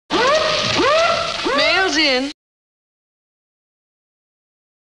in.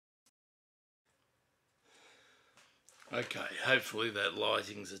 Okay, hopefully that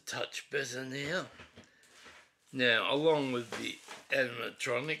lighting's a touch better now. Now, along with the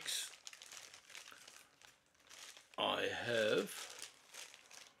animatronics, I have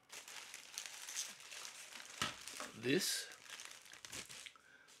this.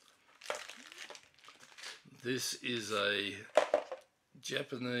 This is a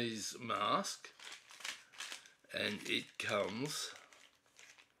Japanese mask, and it comes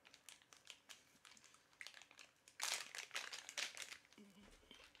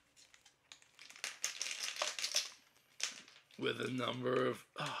with a number of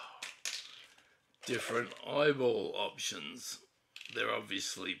different eyeball options. They're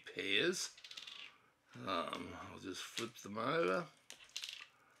obviously pairs. I'll just flip them over.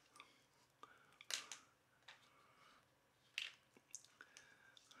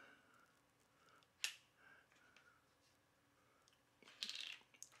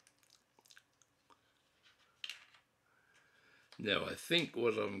 Now I think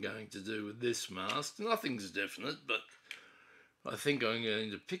what I'm going to do with this mask, nothing's definite, but I think I'm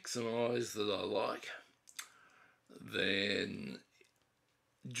going to pick some eyes that I like, then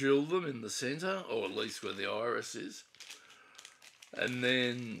drill them in the centre, or at least where the iris is, and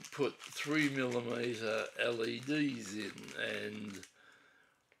then put 3mm LEDs in and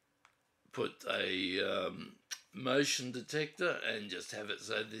put a motion detector and just have it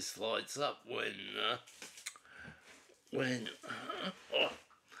so this lights up when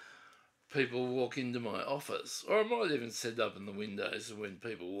people walk into my office. Or I might even set up in the windows so when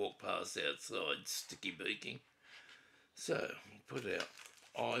people walk past outside, sticky beaking. So, put our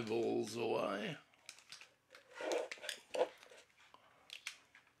eyeballs away.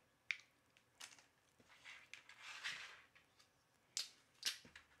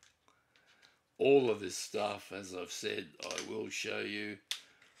 All of this stuff, as I've said, I will show you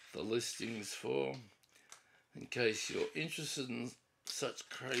the listings for, in case you're interested in such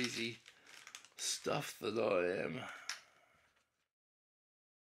crazy stuff that I am.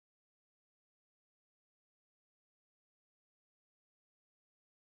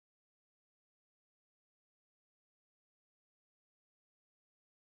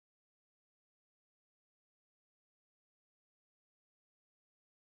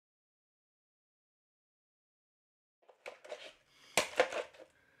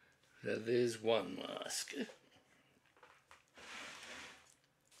 Now there's one mask.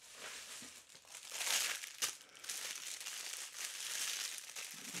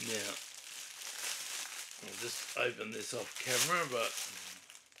 Now, I'll just open this off camera, but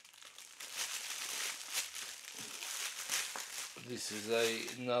this is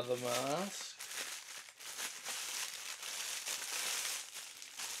another mask.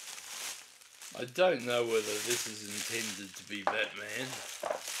 I don't know whether this is intended to be Batman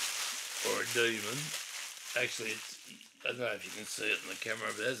or a demon. Actually, I don't know if you can see it in the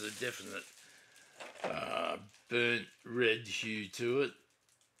camera, but it has a definite burnt red hue to it.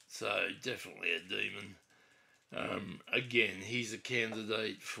 So definitely a demon. Again, he's a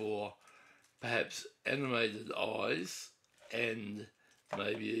candidate for perhaps animated eyes and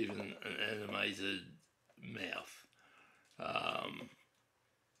maybe even an animated mouth.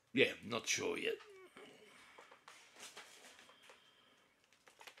 Yeah, not sure yet.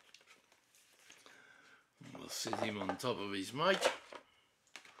 We'll set him on top of his mate.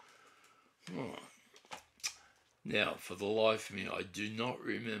 Right. Now, for the life of me, I do not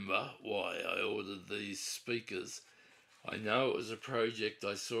remember why I ordered these speakers. I know it was a project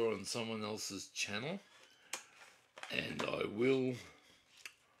I saw on someone else's channel, and I will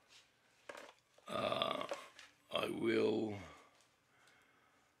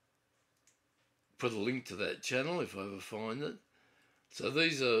put a link to that channel if I ever find it. So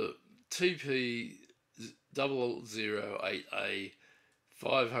these are TP0008A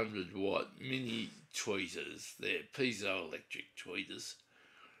 500 watt mini tweeters. They're piezoelectric tweeters.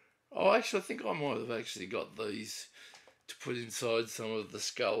 Oh, actually, I think I might have actually got these to put inside some of the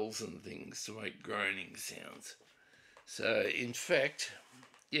skulls and things to make groaning sounds. So, in fact,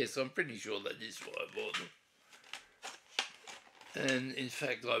 yes, I'm pretty sure that is why I bought them. And, in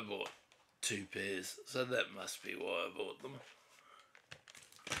fact, I bought 2 pairs, so that must be why I bought them.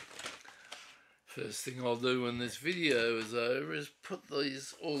 First thing I'll do when this video is over is put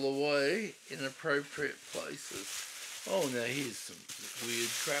these all away in appropriate places. Oh, now here's some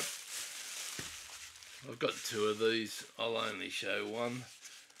weird crap. I've got 2 of these. I'll only show one.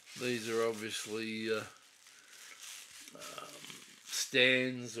 These are obviously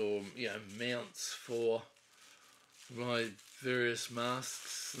stands or mounts for my various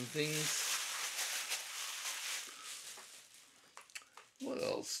masks and things. What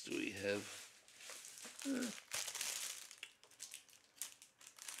else do we have?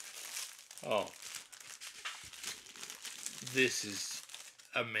 Oh, this is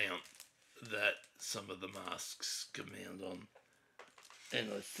a mount that some of the masks can mount on.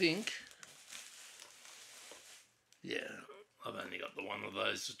 And I think, yeah, I've only got the one of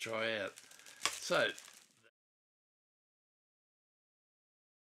those to try out. So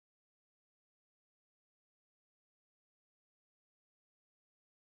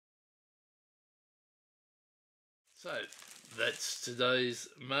that's today's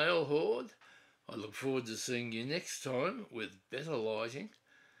mail hoard. I look forward to seeing you next time with better lighting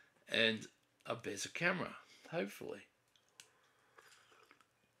and a better camera, hopefully.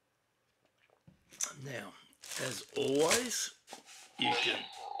 Now, as always, you can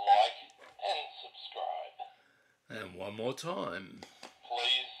like and subscribe. And one more time.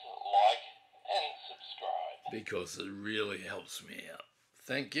 Please like and subscribe. Because it really helps me out.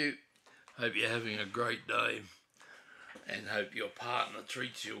 Thank you. Hope you're having a great day. And hope your partner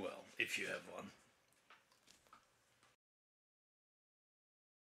treats you well, if you have one.